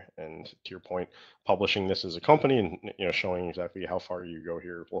in there. And to your point, publishing this as a company and showing exactly how far you go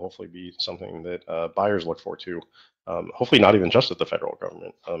here will hopefully be something that buyers look for too. Hopefully not even just at the federal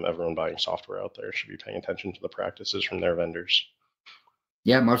government. Everyone buying software out there should be paying attention to the practices from their vendors.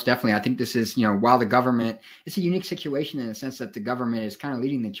 Yeah, most definitely. I think this is, while the government, it's a unique situation in the sense that the government is kind of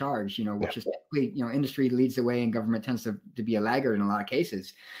leading the charge, which is typically, industry leads the way and government tends to be a laggard in a lot of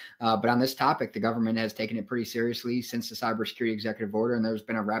cases. But on this topic, the government has taken it pretty seriously since the Cybersecurity Executive Order, and there's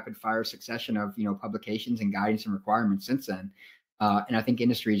been a rapid fire succession of, publications and guidance and requirements since then. And I think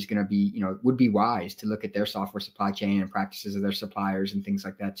industry is going to be, would be wise to look at their software supply chain and practices of their suppliers and things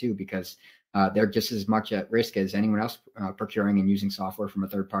like that too, because they're just as much at risk as anyone else procuring and using software from a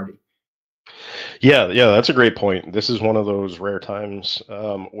third party. Yeah, that's a great point. This is one of those rare times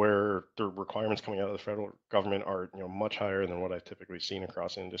where the requirements coming out of the federal government are, much higher than what I've typically seen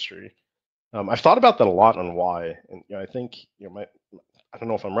across industry. I've thought about that a lot on why, and I think, I don't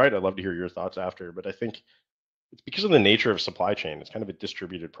know if I'm right. I'd love to hear your thoughts after, but I think it's because of the nature of supply chain. It's kind of a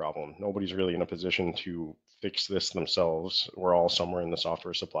distributed problem. Nobody's really in a position to fix this themselves. We're all somewhere in the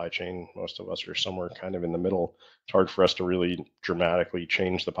software supply chain. Most of us are somewhere kind of in the middle. It's hard for us to really dramatically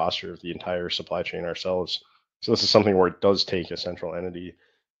change the posture of the entire supply chain ourselves. So this is something where it does take a central entity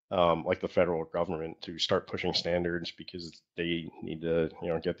like the federal government to start pushing standards, because they need to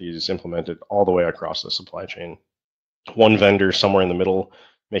get these implemented all the way across the supply chain. One vendor somewhere in the middle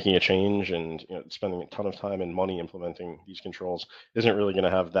making a change and spending a ton of time and money implementing these controls isn't really going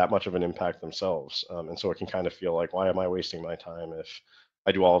to have that much of an impact themselves. And so it can kind of feel like, why am I wasting my time if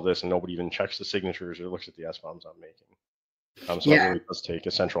I do all of this and nobody even checks the signatures or looks at the SBOMs I'm making? So it really does take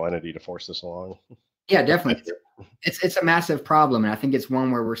a central entity to force this along. Yeah, definitely. It's a massive problem, and I think it's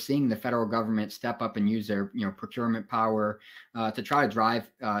one where we're seeing the federal government step up and use their procurement power to try to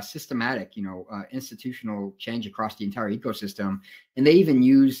drive systematic institutional change across the entire ecosystem. And they even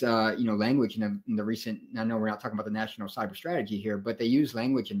use language in the recent. I know we're not talking about the national cyber strategy here, but they use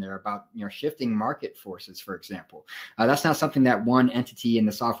language in there about shifting market forces, for example. That's not something that one entity in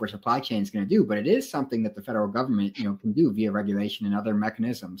the software supply chain is going to do, but it is something that the federal government can do via regulation and other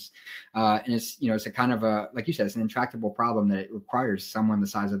mechanisms. And it's a kind of a, like you said, it's an intractable problem that it requires someone the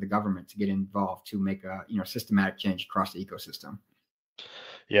size of the government to get involved to make a systematic change across the ecosystem.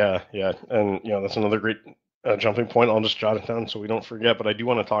 Yeah, and that's another great jumping point. I'll just jot it down so we don't forget. But I do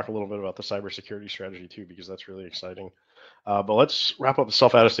want to talk a little bit about the cybersecurity strategy too, because that's really exciting. But let's wrap up the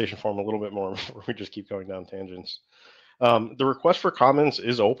self-attestation form a little bit more before we just keep going down tangents. The request for comments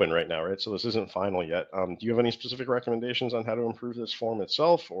is open right now, right? So this isn't final yet. Do you have any specific recommendations on how to improve this form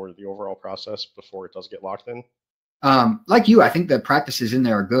itself or the overall process before it does get locked in? Like you, I think the practices in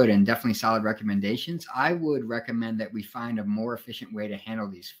there are good and definitely solid recommendations. I would recommend that we find a more efficient way to handle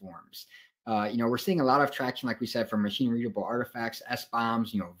these forms. We're seeing a lot of traction, like we said, from machine readable artifacts,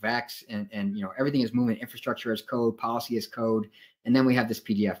 S-bombs, VEX, and everything is moving infrastructure as code, policy as code, and then we have this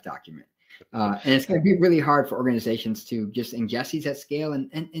PDF document. And it's going to be really hard for organizations to just ingest these at scale.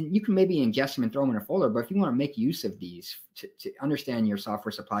 And you can maybe ingest them and throw them in a folder, but if you want to make use of these to understand your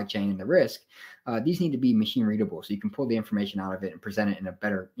software supply chain and the risk, these need to be machine readable so you can pull the information out of it and present it in a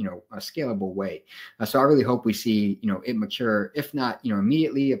better, a scalable way. So I really hope we see, it mature, if not,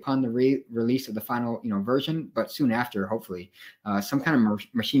 immediately upon the release of the final, version, but soon after, hopefully, some kind of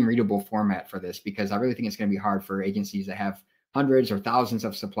machine readable format for this, because I really think it's going to be hard for agencies that have hundreds or thousands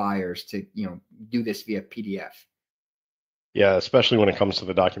of suppliers to do this via PDF. Yeah, especially when it comes to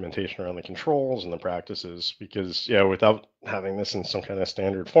the documentation around the controls and the practices, because without having this in some kind of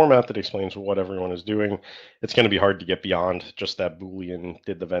standard format that explains what everyone is doing, it's going to be hard to get beyond just that Boolean,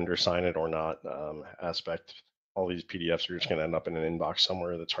 did the vendor sign it or not aspect. All these PDFs are just going to end up in an inbox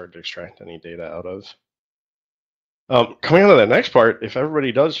somewhere that's hard to extract any data out of. Coming on to that next part, if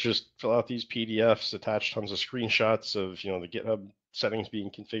everybody does just fill out these PDFs, attach tons of screenshots of the GitHub settings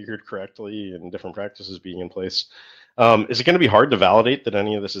being configured correctly and different practices being in place, is it going to be hard to validate that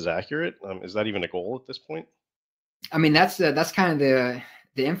any of this is accurate? Is that even a goal at this point? I mean, that's kind of the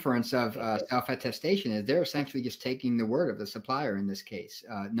inference of self-attestation is they're essentially just taking the word of the supplier in this case.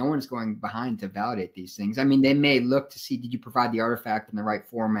 No one's going behind to validate these things. I mean, they may look to see, did you provide the artifact in the right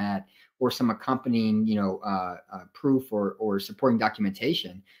format or some accompanying, proof or supporting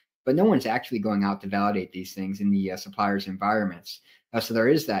documentation, but no one's actually going out to validate these things in the supplier's environments. So there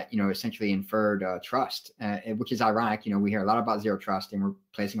is that, essentially inferred trust, which is ironic. We hear a lot about zero trust, and we're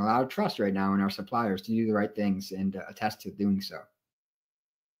placing a lot of trust right now in our suppliers to do the right things and attest to doing so.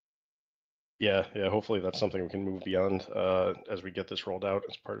 Yeah. Hopefully that's something we can move beyond as we get this rolled out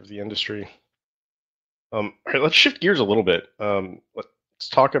as part of the industry. All right, let's shift gears a little bit. Let's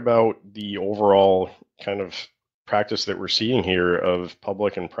talk about the overall kind of practice that we're seeing here of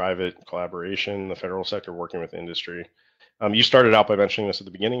public and private collaboration, the federal sector working with industry. You started out by mentioning this at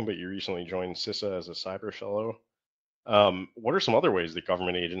the beginning, but you recently joined CISA as a cyber fellow. What are some other ways that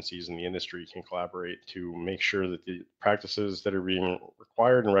government agencies and the industry can collaborate to make sure that the practices that are being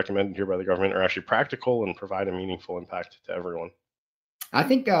required and recommended here by the government are actually practical and provide a meaningful impact to everyone? I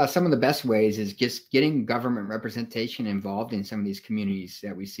think some of the best ways is just getting government representation involved in some of these communities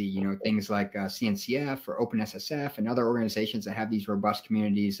that we see, things like CNCF or OpenSSF and other organizations that have these robust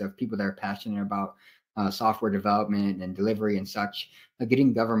communities of people that are passionate about software development and delivery and such.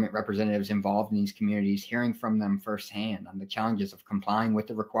 Getting government representatives involved in these communities, hearing from them firsthand on the challenges of complying with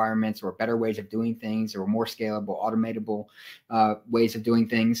the requirements or better ways of doing things or more scalable, automatable ways of doing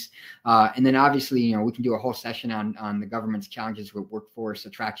things. And then obviously, we can do a whole session on the government's challenges with workforce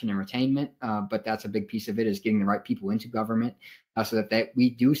attraction and retainment. But that's a big piece of it, is getting the right people into government so that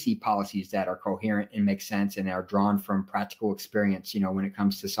we do see policies that are coherent and make sense and are drawn from practical experience, when it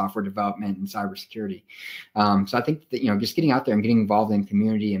comes to software development and cybersecurity. So I think that, just getting out there and getting involved in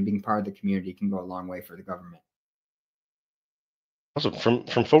community and being part of the community can go a long way for the government. Also,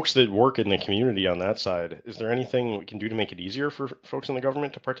 from folks that work in the community on that side, is there anything we can do to make it easier for folks in the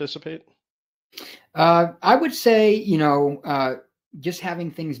government to participate? I would say, just having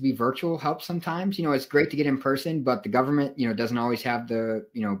things be virtual helps sometimes. It's great to get in person, but the government, doesn't always have the,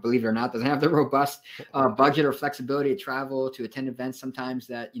 believe it or not, doesn't have the robust budget or flexibility to travel, to attend events sometimes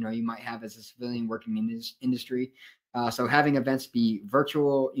that, you might have as a civilian working in this industry. So having events be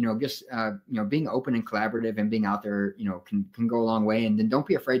virtual, just, being open and collaborative and being out there, can go a long way. And then don't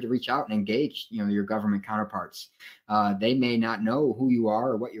be afraid to reach out and engage, your government counterparts. They may not know who you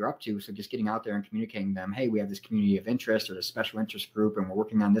are or what you're up to. So just getting out there and communicating them, hey, we have this community of interest or a special interest group, and we're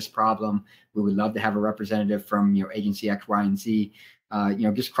working on this problem. We would love to have a representative from, agency X, Y, and Z.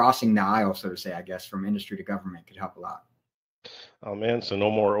 Just crossing the aisle, so to say, I guess, from industry to government could help a lot. Oh man, so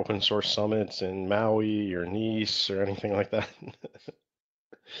no more open source summits in Maui or Nice or anything like that.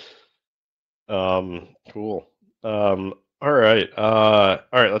 Cool. All right.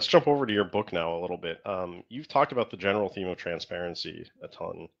 Let's jump over to your book now a little bit. You've talked about the general theme of transparency a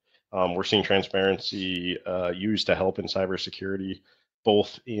ton. We're seeing transparency used to help in cybersecurity,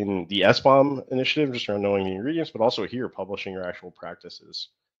 both in the SBOM initiative, just around knowing the ingredients, but also here publishing your actual practices.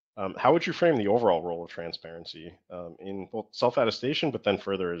 How would you frame the overall role of transparency in both self-attestation, but then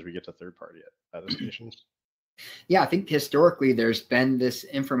further as we get to third-party attestations? Yeah, I think historically there's been this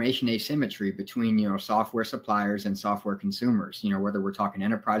information asymmetry between, software suppliers and software consumers, whether we're talking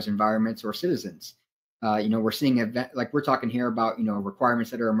enterprise environments or citizens. We're seeing like we're talking here about,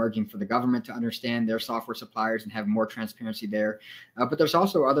 requirements that are emerging for the government to understand their software suppliers and have more transparency there. But there's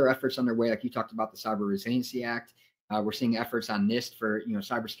also other efforts underway, like you talked about the Cyber Resiliency Act. We're seeing efforts on NIST for,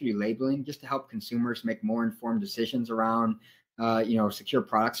 cybersecurity labeling, just to help consumers make more informed decisions around, secure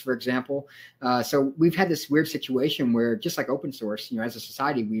products, for example. So we've had this weird situation where, just like open source, as a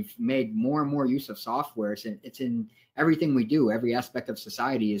society, we've made more and more use of software. It's in everything we do. Every aspect of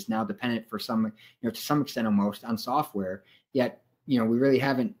society is now dependent for some, to some extent almost, on software. Yet, we really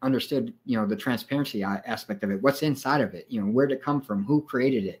haven't understood, the transparency aspect of it. What's inside of it? Where did it come from? Who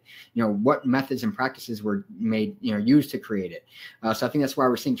created it? What methods and practices were made, used to create it? So I think that's why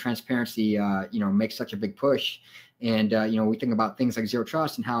we're seeing transparency, make such a big push. And, we think about things like zero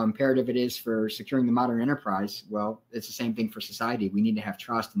trust and how imperative it is for securing the modern enterprise. Well, it's the same thing for society. We need to have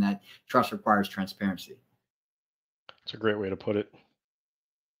trust, and that trust requires transparency. It's a great way to put it.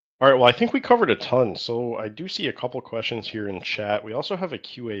 All right, well, I think we covered a ton. So I do see a couple questions here in chat. We also have a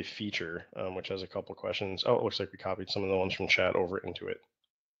QA feature, which has a couple questions. Oh, it looks like we copied some of the ones from chat over into it.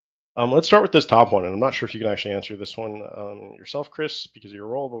 Let's start with this top one, and I'm not sure if you can actually answer this one yourself, Chris, because of your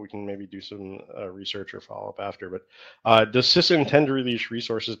role, but we can maybe do some research or follow up after. But does CISA intend to release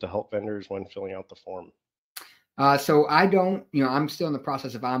resources to help vendors when filling out the form? So I don't, I'm still in the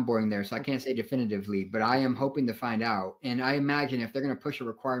process of onboarding there, so I can't say definitively, but I am hoping to find out. And I imagine if they're going to push a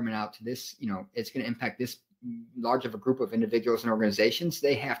requirement out to this, it's going to impact this large of a group of individuals and organizations,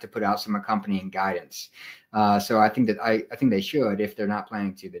 they have to put out some accompanying guidance. So I think that I think they should. If they're not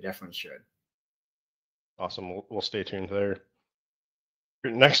planning to, they definitely should. Awesome. We'll stay tuned there.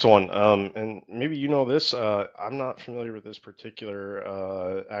 Next one, and maybe you know this. I'm not familiar with this particular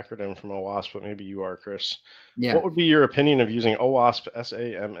acronym from OWASP, but maybe you are, Chris. Yeah. What would be your opinion of using OWASP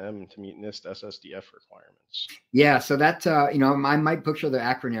SAMM to meet NIST SSDF requirements? Yeah, so that I might butcher the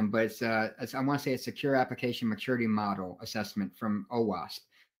acronym, but it's I want to say it's Secure Application Maturity Model Assessment from OWASP.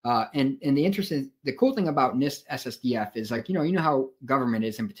 And the cool thing about NIST SSDF is, like, you know how government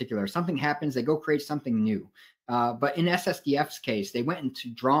is in particular. Something happens, they go create something new. But in SSDF's case, they went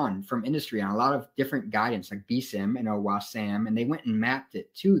into drawn from industry on a lot of different guidance, like BSIM and OWASP SAM, and they went and mapped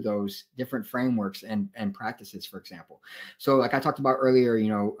it to those different frameworks and practices, for example. So, like I talked about earlier,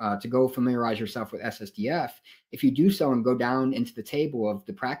 to go familiarize yourself with SSDF, if you do so and go down into the table of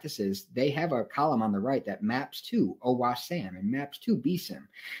the practices, they have a column on the right that maps to OWASP SAM and maps to BSIM.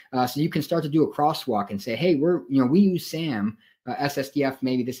 So you can start to do a crosswalk and say, hey, we use SAM. SSDF,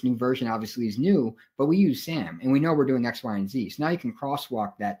 maybe this new version obviously is new, but we use SAM and we know we're doing X, Y, and Z. So now you can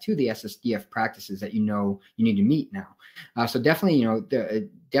crosswalk that to the SSDF practices that you need to meet now. So definitely,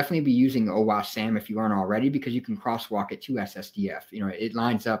 definitely be using OWASP SAM if you aren't already, because you can crosswalk it to SSDF. It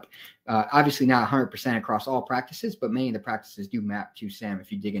lines up, obviously not 100% across all practices, but many of the practices do map to SAM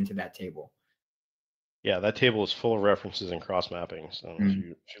if you dig into that table. Yeah, that table is full of references and cross mappings. If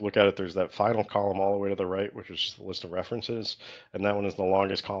you look at it, there's that final column all the way to the right, which is the list of references, and that one is the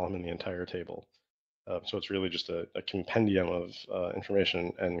longest column in the entire table. So it's really just a compendium of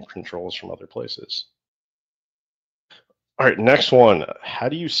information and controls from other places. All right, next one. How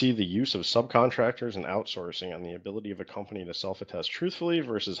do you see the use of subcontractors and outsourcing on the ability of a company to self-attest truthfully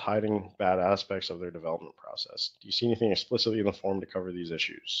versus hiding bad aspects of their development process? Do you see anything explicitly in the form to cover these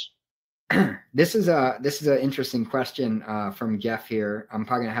issues? This is an interesting question from Jeff here. I'm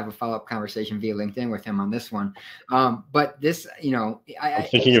probably gonna have a follow-up conversation via LinkedIn with him on this one. But this, I'm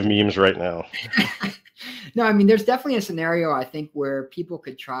thinking of memes right now. No, I mean, there's definitely a scenario, I think, where people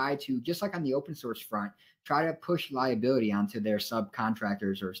could try to, just like on the open source front, try to push liability onto their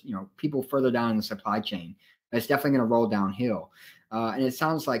subcontractors or people further down in the supply chain. It's definitely going to roll downhill. And it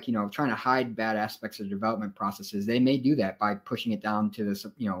sounds like, trying to hide bad aspects of development processes, they may do that by pushing it down to the,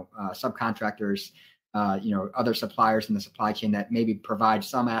 subcontractors, other suppliers in the supply chain that maybe provide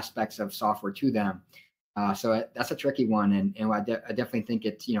some aspects of software to them. So that's a tricky one. And I definitely think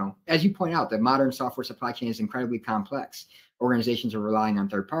it's, as you point out, the modern software supply chain is incredibly complex. Organizations are relying on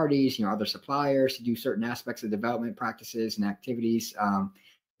third parties, other suppliers to do certain aspects of development practices and activities.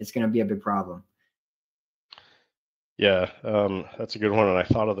 It's going to be a big problem. Yeah, that's a good one, and I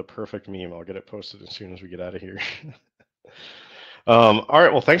thought of the perfect meme. I'll get it posted as soon as we get out of here. All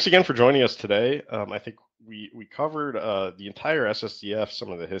right, well, thanks again for joining us today. I think we covered the entire SSDF,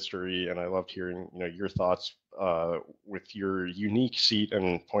 some of the history, and I loved hearing your thoughts with your unique seat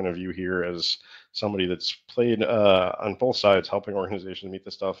and point of view here as somebody that's played on both sides, helping organizations meet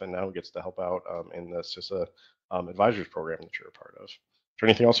this stuff, and now gets to help out in the CISA advisors program that you're a part of. Is there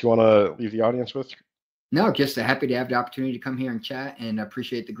anything else you want to leave the audience with? No, just happy to have the opportunity to come here and chat, and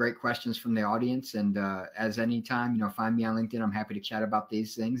appreciate the great questions from the audience. And as anytime, find me on LinkedIn. I'm happy to chat about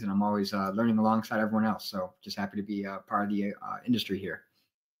these things, and I'm always learning alongside everyone else. So just happy to be part of the industry here.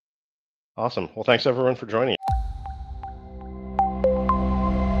 Awesome. Well, thanks everyone for joining.